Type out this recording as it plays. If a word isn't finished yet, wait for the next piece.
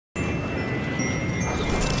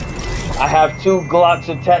I have 2 Glocks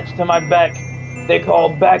attached to my back. They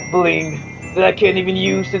call back bling that I can't even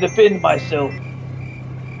use to defend myself.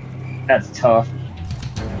 That's tough.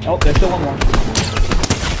 Oh, there's still one more.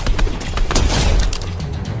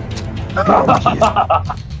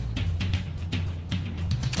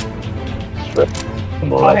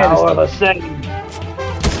 Power of a second.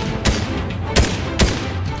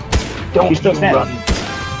 Don't still run.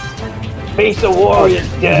 Face the warrior's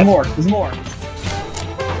death. There's more. There's more.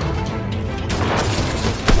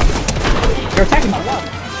 You're attacking my lava.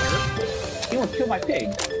 He wants to kill my pig.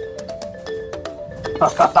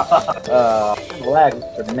 The lag is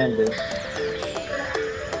tremendous.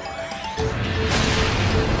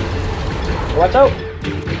 Watch out!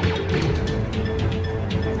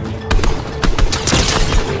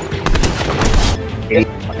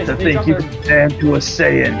 To think you can stand to a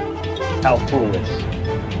Saiyan. How foolish.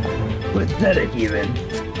 Pathetic, even.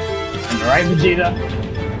 Am I right, Vegeta?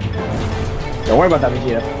 Don't worry about that,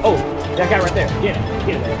 Vegeta. Oh, that guy right there. Get it.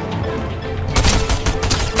 Get it there.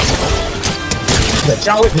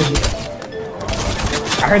 John Wick Vegeta.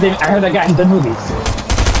 I heard that guy in the movies.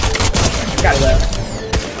 Got it, left.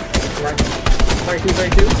 Right.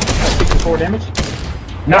 32. 64 damage.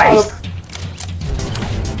 Nice!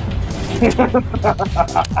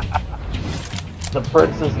 The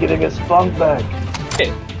prince is getting his spunk back.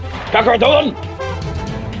 Hey, Kakarot!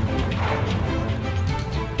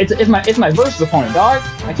 It's my versus opponent, dog.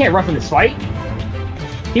 I can't run from this fight.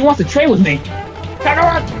 He wants to train with me.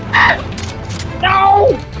 Kakarot! Ah!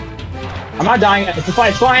 No! I'm not dying. It's a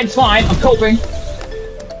fight. It's fine. I'm coping.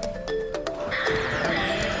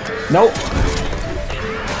 Nope.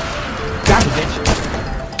 Got the bitch.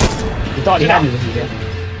 He thought he had me with you, yeah.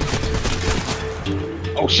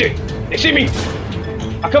 Oh shit! They see me!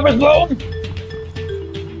 My cover's blown!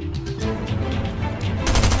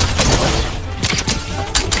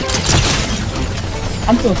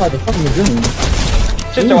 I'm still inside the fucking lagoon.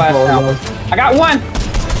 Shut your ass down. I got one!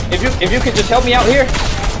 If you could just help me out here.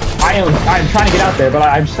 I'm trying to get out there, but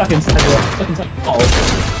I'm stuck inside the oh.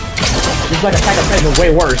 It's like Attack on Titan, but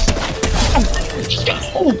way worse. Let's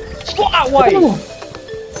go! Spot way!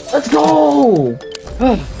 Let's go!